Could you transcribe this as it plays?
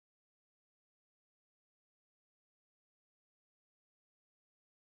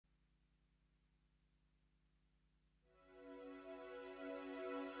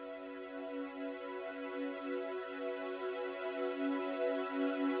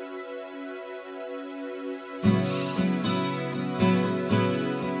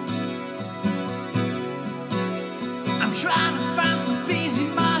I'm trying to find some peace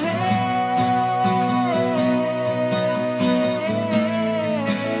in my head.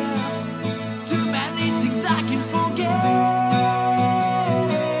 Too many things I can forget.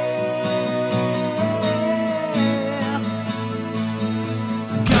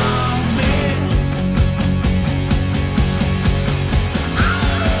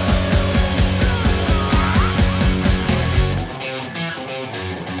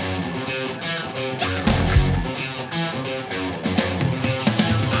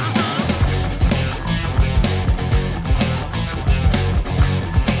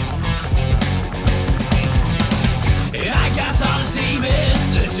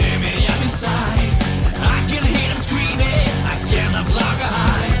 I can hear them screaming, I can no longer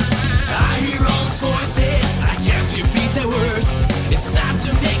hide. I hear all those voices, I can't repeat their words. It's time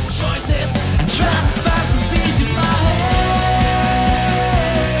to make some choices and try to find some peace in my head.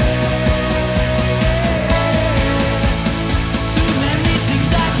 Too many things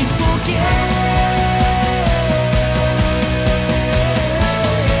I can forget.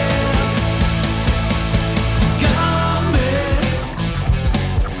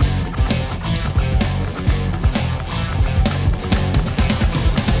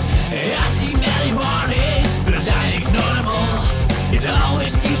 It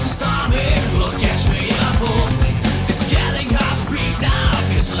always keeps us storming, will catch me in a fool. It's getting hard to breathe now,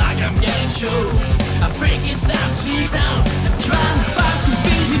 feels like I'm getting choked. I think it's time to leave now.